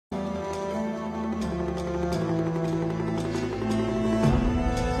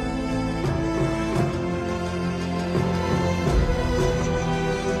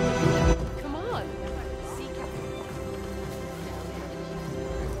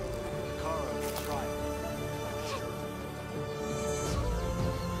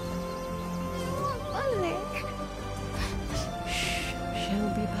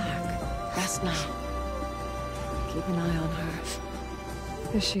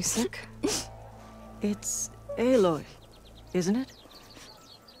Is she sick? It's Aloy, isn't it?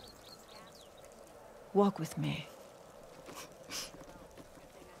 Walk with me.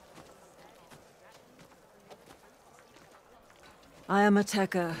 I am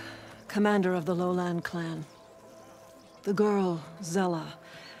Atekka, commander of the Lowland clan. The girl, Zella,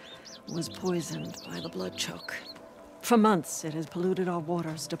 was poisoned by the blood choke. For months, it has polluted our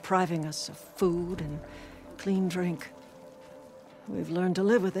waters, depriving us of food and clean drink. We've learned to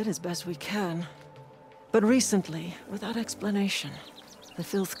live with it as best we can. But recently, without explanation, the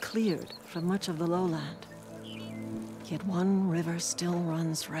filth cleared from much of the lowland. Yet one river still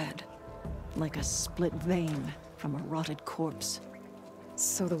runs red, like a split vein from a rotted corpse.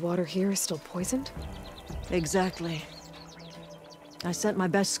 So the water here is still poisoned? Exactly. I sent my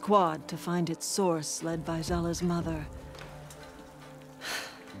best squad to find its source, led by Zella's mother.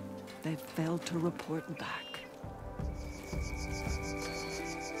 They failed to report back.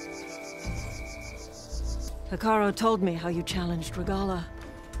 Hekarro told me how you challenged Regalla.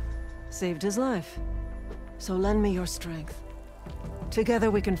 Saved his life. So lend me your strength. Together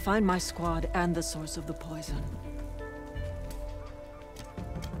we can find my squad and the source of the poison.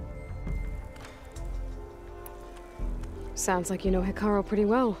 Sounds like you know Hekarro pretty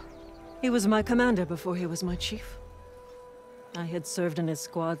well. He was my commander before he was my chief. I had served in his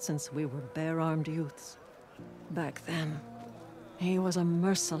squad since we were bare-armed youths. Back then, he was a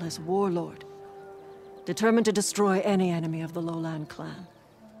merciless warlord, determined to destroy any enemy of the Lowland clan.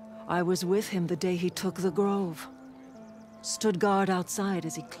 I was with him the day he took the grove. Stood guard outside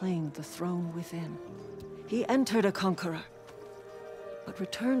as he claimed the throne within. He entered a conqueror, but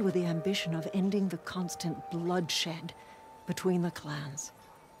returned with the ambition of ending the constant bloodshed between the clans.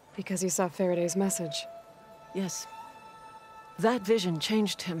 Because you saw Faraday's message. Yes. That vision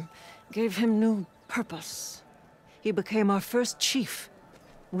changed him, gave him new purpose. He became our first chief,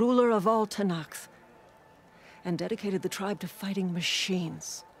 ruler of all Tenakth, and dedicated the tribe to fighting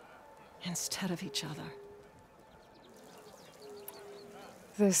machines instead of each other.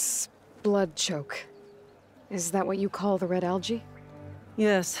 This blood choke. Is that what you call the red algae?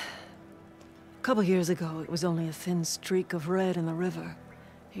 Yes. A couple years ago, it was only a thin streak of red in the river.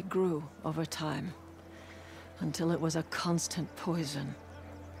 It grew over time, until it was a constant poison.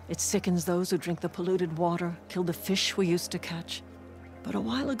 It sickens those who drink the polluted water, kill the fish we used to catch. But a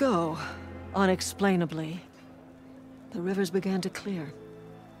while ago, unexplainably, the rivers began to clear.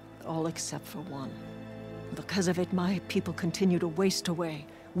 All except for one. Because of it, my people continue to waste away,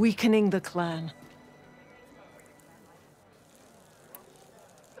 weakening the clan.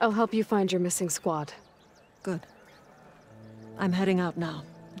 I'll help you find your missing squad. Good. I'm heading out now.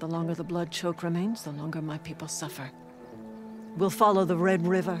 The longer the blood choke remains, the longer my people suffer. We'll follow the Red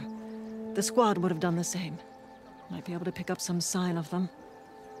River. The squad would have done the same. Might be able to pick up some sign of them.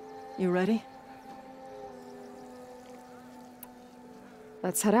 You ready?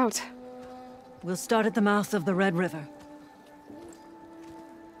 Let's head out. We'll start at the mouth of the Red River.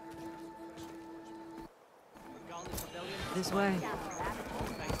 This way.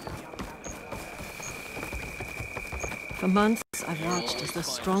 For months, I've watched as the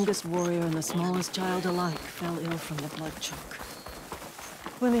strongest warrior and the smallest child alike fell ill from the blood choke.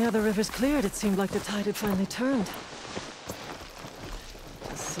 When the other rivers cleared, it seemed like the tide had finally turned.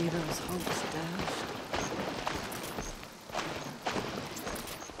 To see those hopes dashed.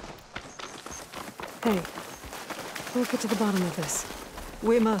 Hey, we'll get to the bottom of this.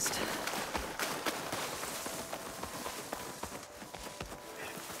 We must.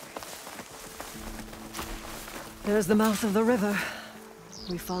 There's the mouth of the river.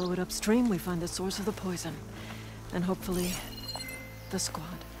 We follow it upstream, we find the source of the poison. And hopefully, the squad.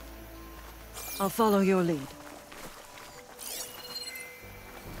 I'll follow your lead.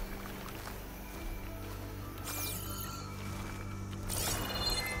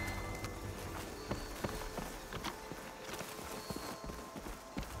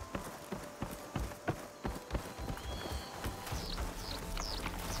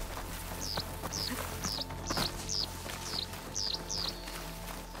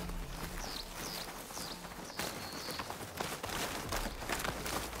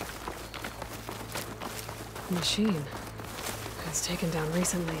 Machine. It's taken down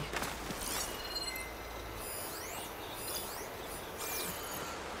recently.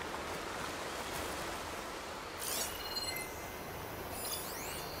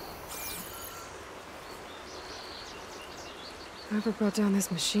 Whoever brought down this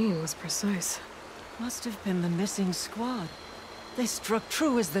machine was precise. Must have been the missing squad. They struck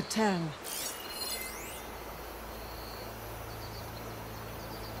true as the 10.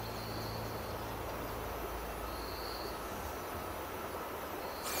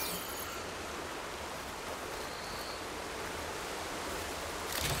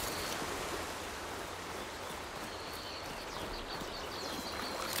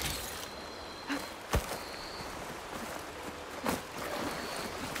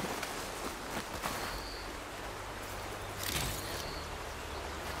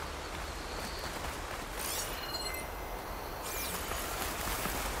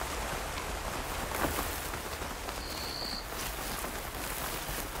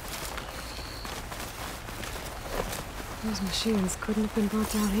 Those machines couldn't have been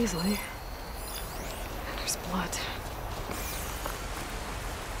brought down easily. And there's blood.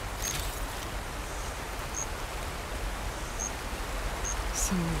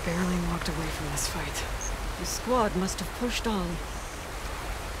 Someone barely walked away from this fight. The squad must have pushed on.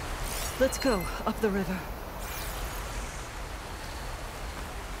 Let's go, up the river.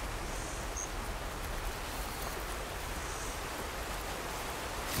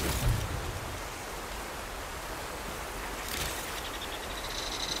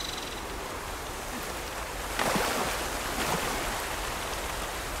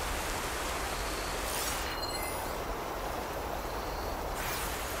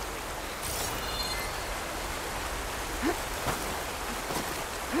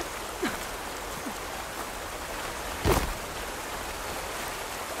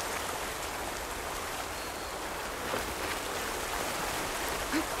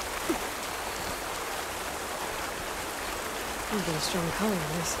 There's a strong color in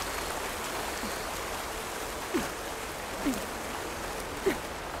this.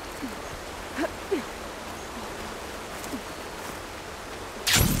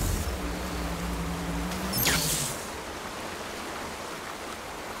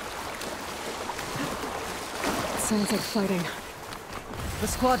 It sounds like fighting. The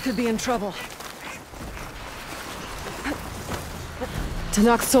squad could be in trouble.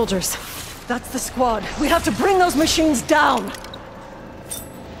 Tenakth soldiers. That's the squad. We have to bring those machines down!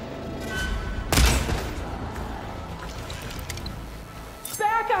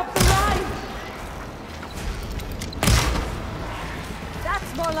 Back up the line!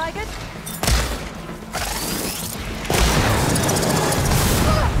 That's more like it!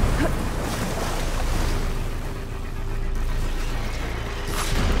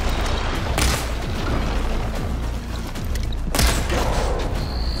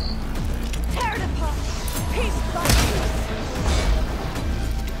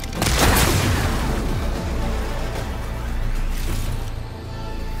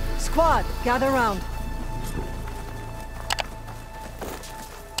 Squad, gather round.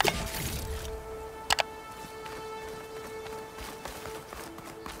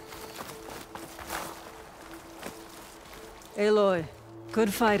 Aloy,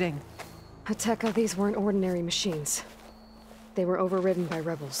 good fighting. Atekka, these weren't ordinary machines. They were overridden by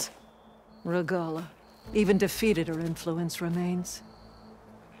rebels. Regala. Even defeated, her influence remains.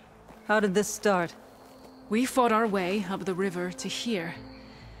 How did this start? We fought our way up the river to here.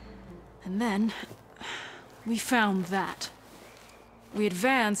 And then, we found that. We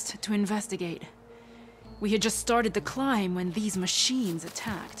advanced to investigate. We had just started the climb when these machines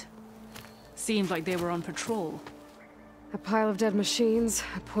attacked. Seemed like they were on patrol. A pile of dead machines,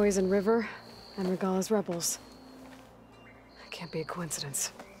 a poison river, and Regala's rebels. It can't be a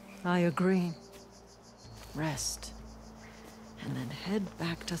coincidence. I agree. Rest. And then head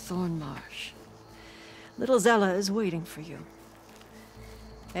back to Thornmarsh. Little Zella is waiting for you.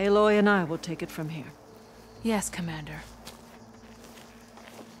 Aloy and I will take it from here. Yes, Commander.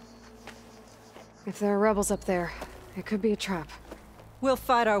 If there are rebels up there, it could be a trap. We'll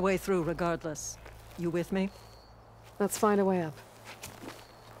fight our way through regardless. You with me? Let's find a way up.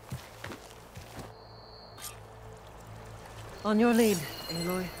 On your lead,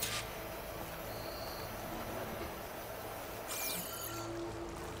 Aloy.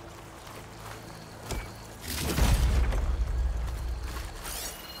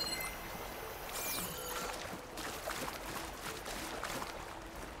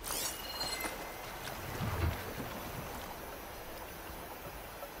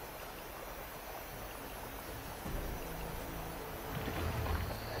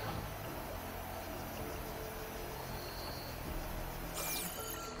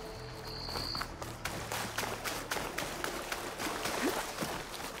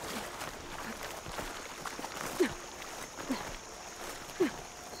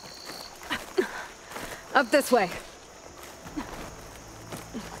 Up this way.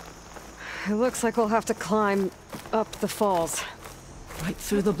 It looks like we'll have to climb up the falls. Right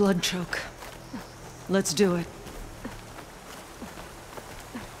through the blood choke. Let's do it.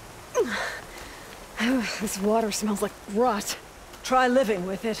 This water smells like rot. Try living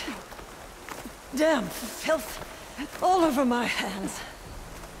with it. Damn filth all over my hands.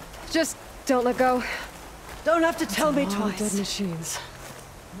 Just don't let go. Don't have to tell me All twice. dead machines.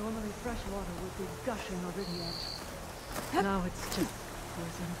 Normally fresh water would be gushing over the edge. Now it's just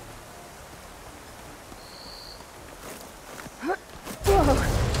poison. Whoa!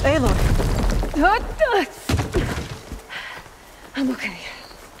 Aloy! I'm okay.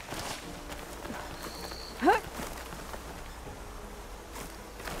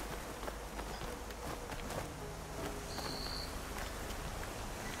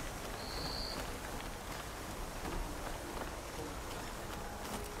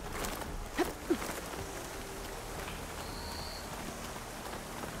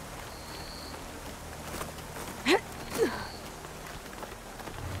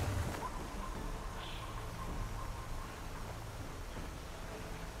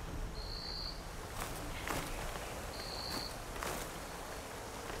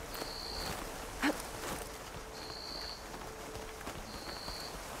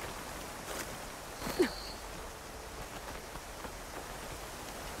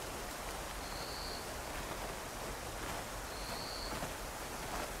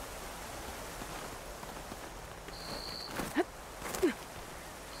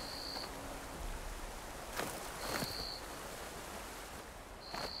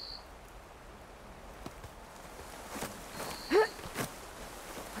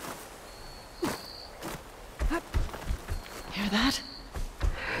 that?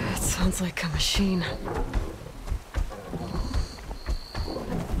 It sounds like a machine.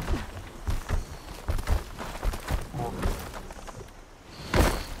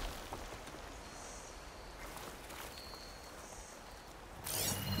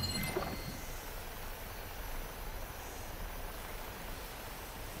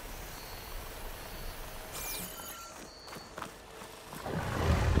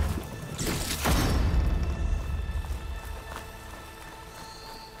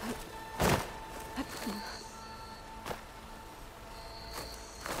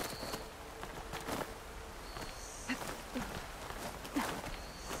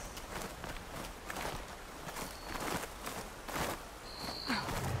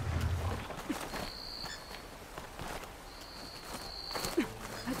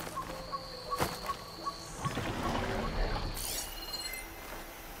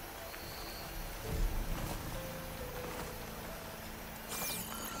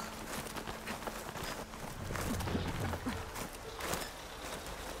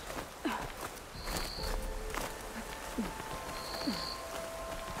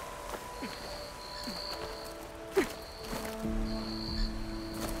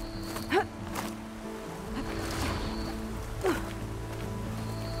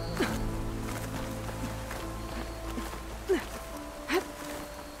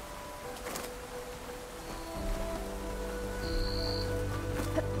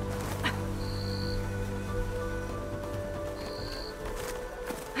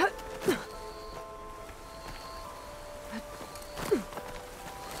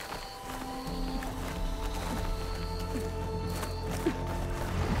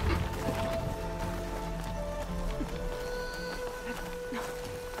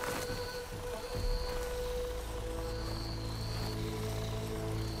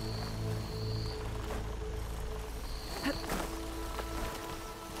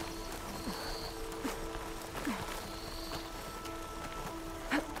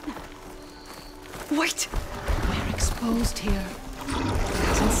 Wait! We're exposed here. He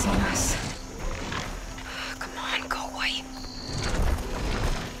hasn't seen us. Come on, go away.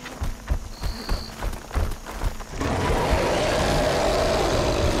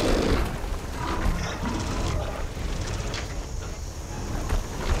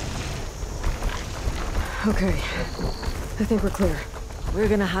 Okay. I think we're clear. We're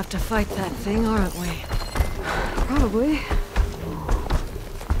gonna have to fight that thing, aren't we? Probably.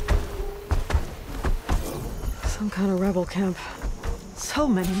 Some kind of rebel camp. So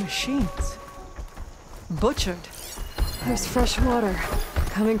many machines. Butchered. There's fresh water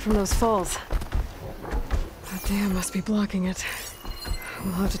coming from those falls. That dam must be blocking it.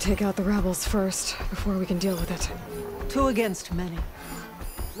 We'll have to take out the rebels first, before we can deal with it. 2 against many.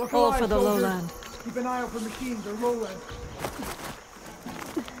 Look All alive, for the soldiers. lowland. Keep an eye out for machines or Lowland.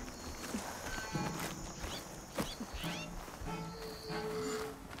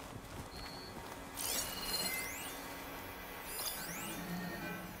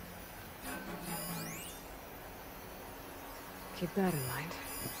 Keep that in mind.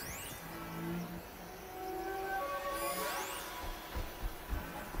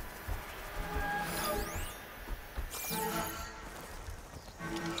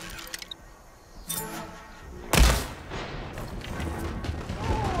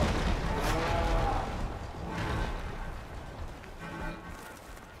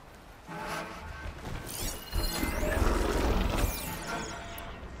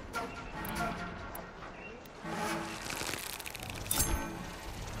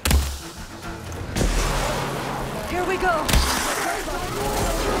 Here we go!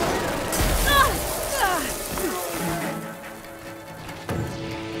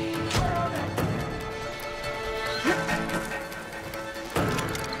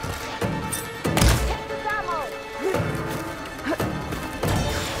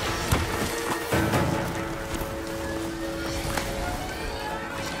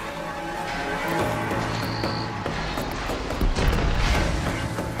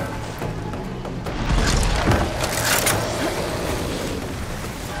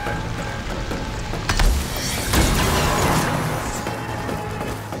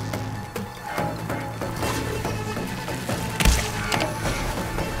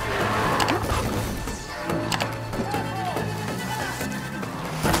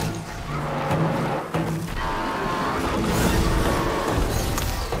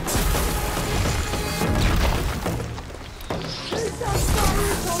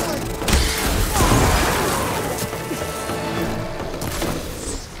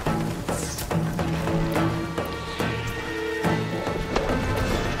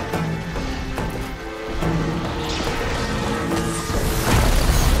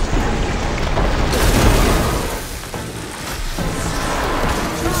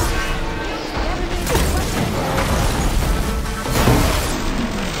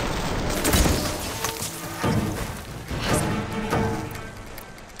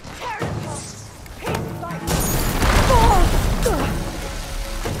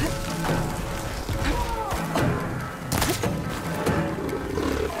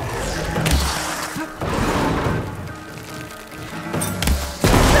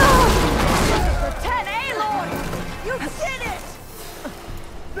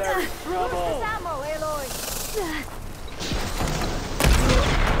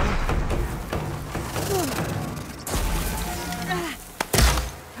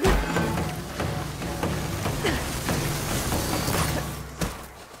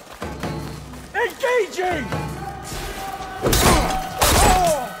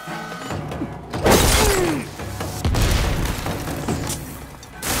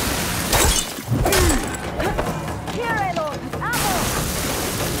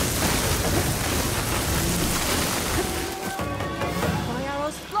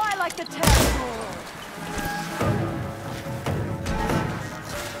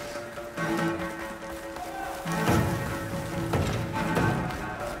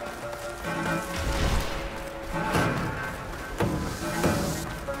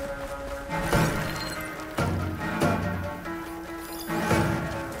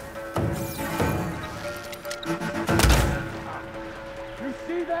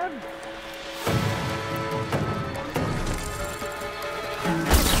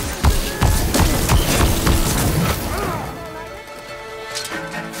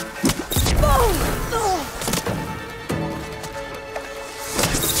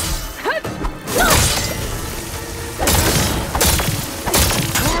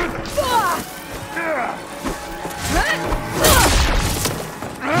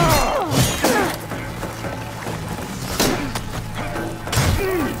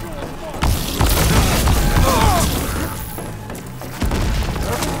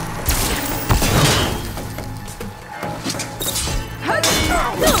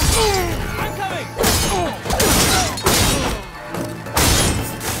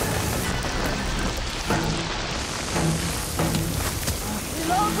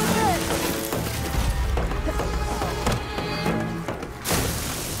 Load with this!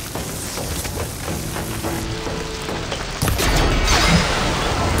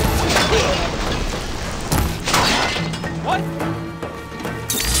 What?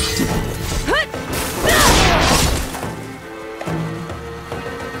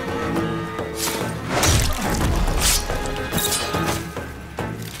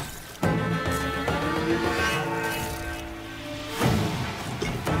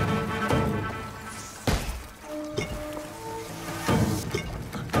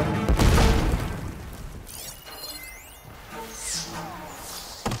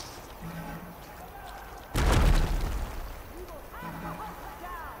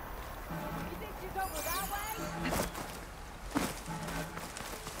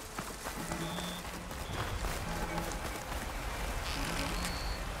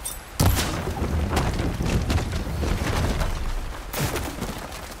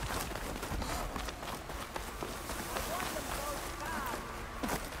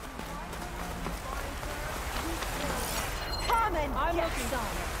 I'm looking down.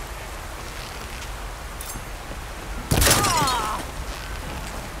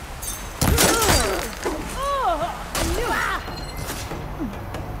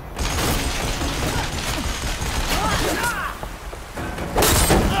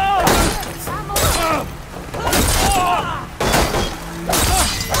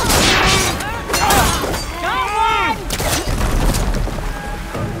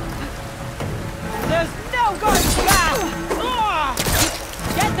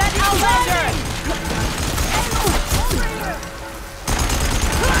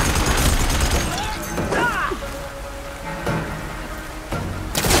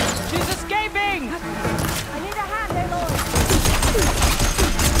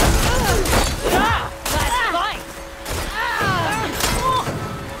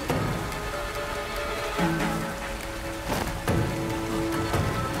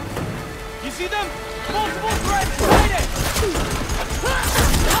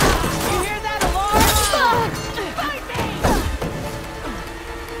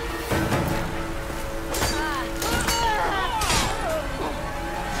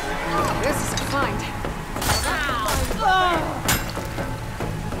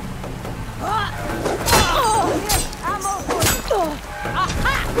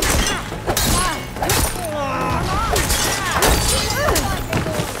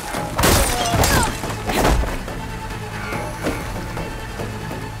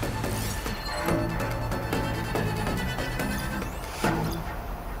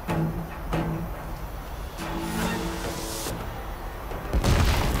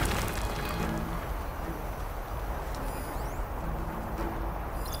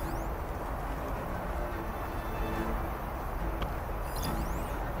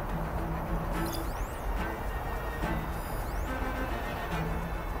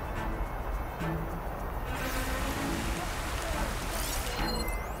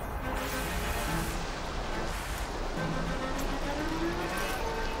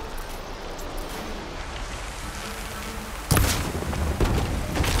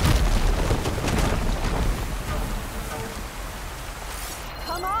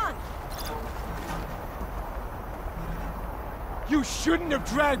 You shouldn't have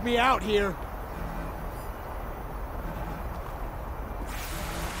dragged me out here!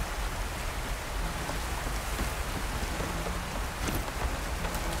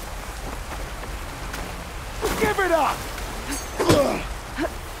 Give it up!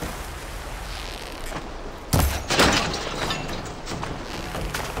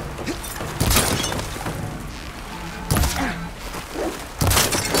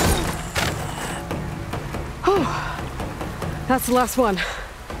 That's the last one.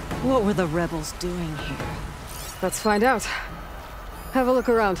 What were the rebels doing here? Let's find out. Have a look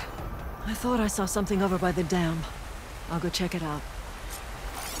around. I thought I saw something over by the dam. I'll go check it out.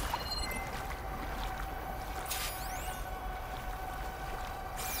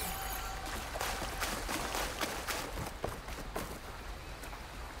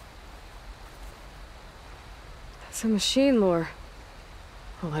 That's a machine lore.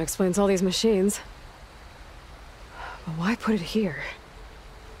 Well, that explains all these machines. But why put it here?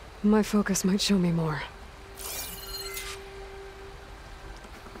 My focus might show me more.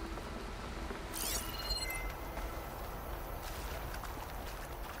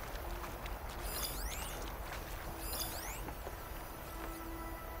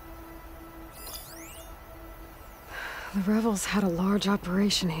 The rebels had a large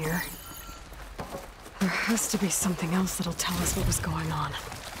operation here. There has to be something else that'll tell us what was going on.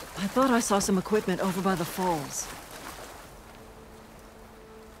 I thought I saw some equipment over by the falls.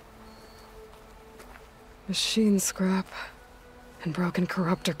 Machine scrap and broken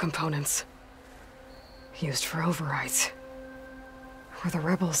corruptor components. Used for overrides. Were the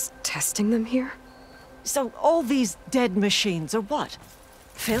rebels testing them here? So all these dead machines are what?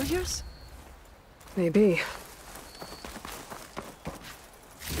 Failures? Maybe.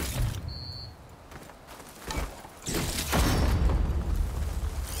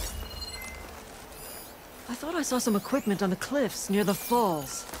 I thought I saw some equipment on the cliffs near the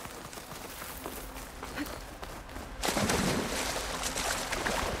falls.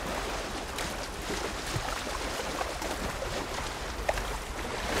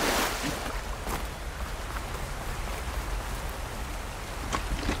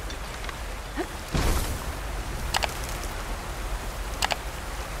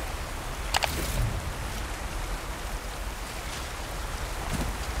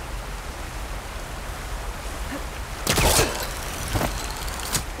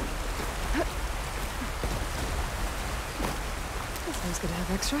 Someone's gonna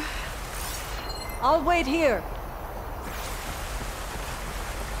have extra. I'll wait here.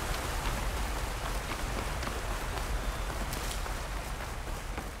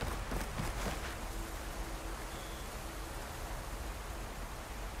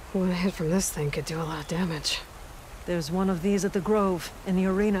 One hit from this thing could do a lot of damage. There's one of these at the Grove, in the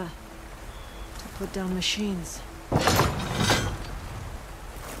arena. To put down machines.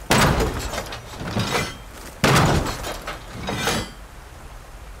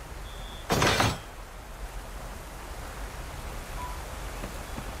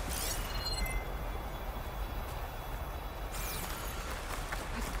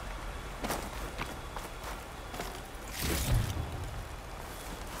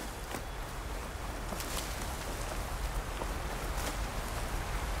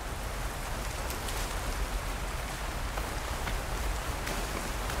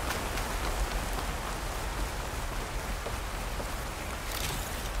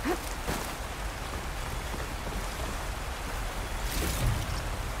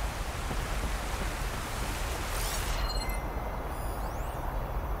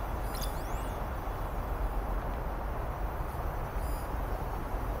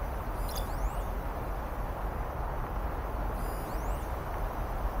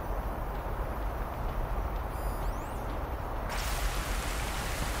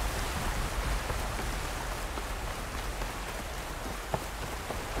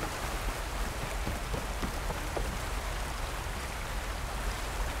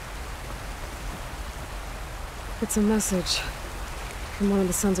 It's a message from one of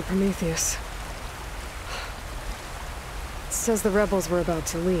the Sons of Prometheus. It says the rebels were about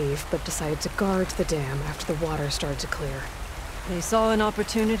to leave, but decided to guard the dam after the water started to clear. They saw an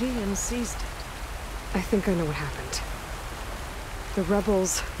opportunity and seized it. I think I know what happened. The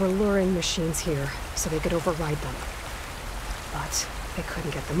rebels were luring machines here so they could override them. But they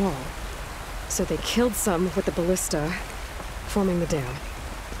couldn't get them all. So they killed some with the ballista, forming the dam.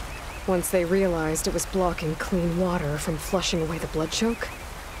 Once they realized it was blocking clean water from flushing away the blood choke,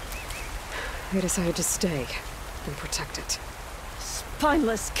 they decided to stay and protect it.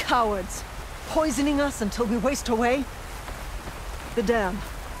 Spineless cowards! Poisoning us until we waste away? The dam.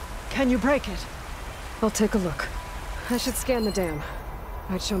 Can you break it? I'll take a look. I should scan the dam.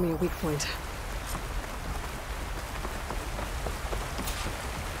 Might show me a weak point.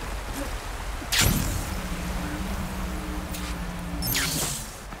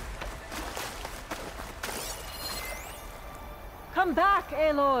 Come back,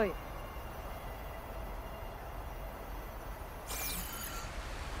 Aloy!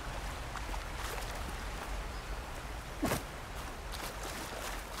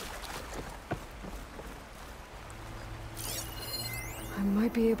 I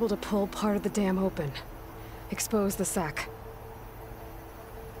might be able to pull part of the dam open. Expose the sack.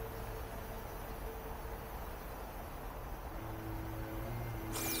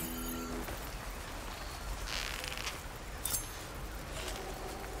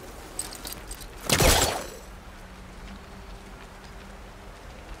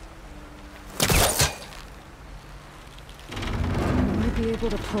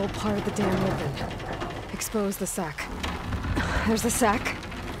 Able to pull part of the dam open. Expose the sack. There's the sack.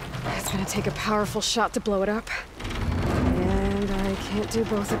 It's gonna take a powerful shot to blow it up. And I can't do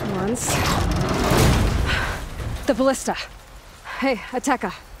both at once. The ballista. Hey,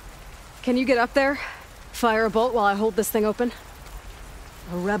 Atekka. Can you get up there? Fire a bolt while I hold this thing open?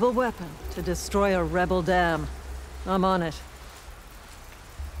 A rebel weapon to destroy a rebel dam. I'm on it.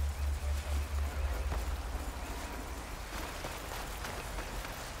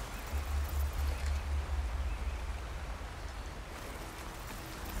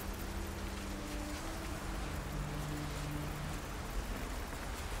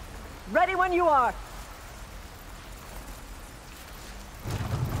 Ready when you are.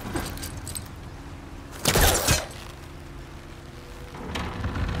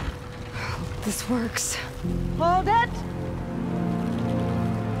 This works. Hold it!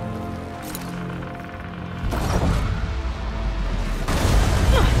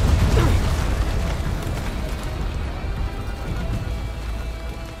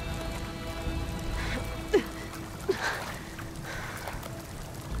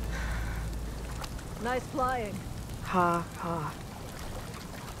 Nice flying. Ha ha.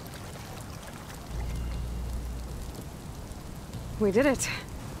 We did it.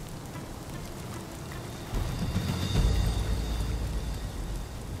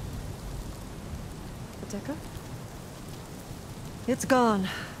 Atekka? It's gone.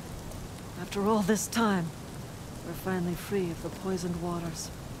 After all this time, we're finally free of the poisoned waters.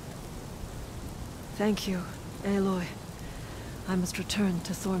 Thank you, Aloy. I must return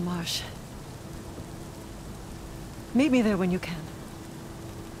to Thornmarsh. Meet me there when you can.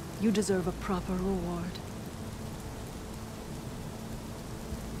 You deserve a proper reward.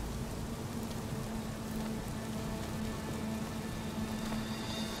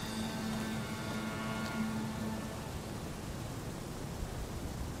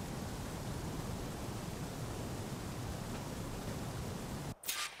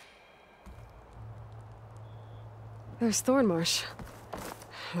 There's Thornmarsh.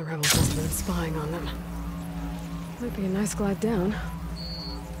 The rebels must have been spying on them. Might be a nice glide down.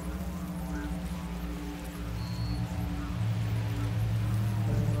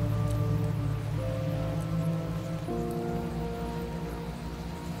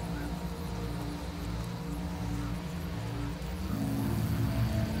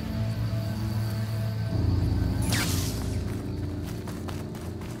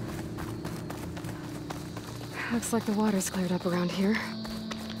 Looks like the water's cleared up around here.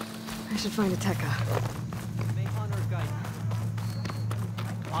 I should find Atekka. May honor guide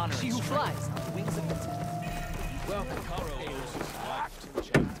you. Honor She who flies on the wings of the Welcome,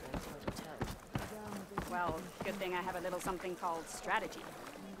 Well, good thing I have a little something called strategy.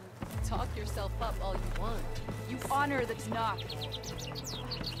 Talk yourself up all you want. You honor the Tenakth.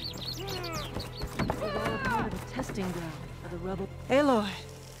 We're all a part of a testing ground for the rebel. Aloy,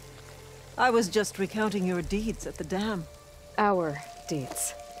 I was just recounting your deeds at the dam. Our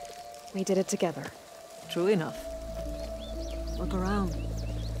deeds. We did it together. True enough. Look around.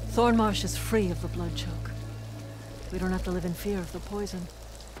 Thornmarsh is free of the blood choke. We don't have to live in fear of the poison.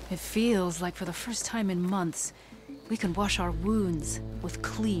 It feels like for the first time in months, we can wash our wounds with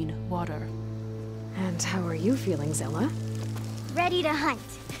clean water. And how are you feeling, Zella? Ready to hunt.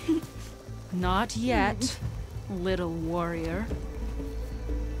 Not yet, little warrior.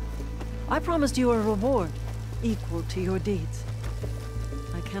 I promised you a reward equal to your deeds.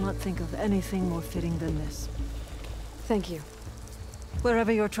 I cannot think of anything more fitting than this. Thank you.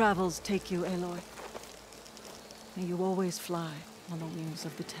 Wherever your travels take you, Aloy, may you always fly on the wings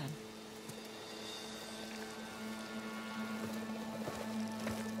of the Ten.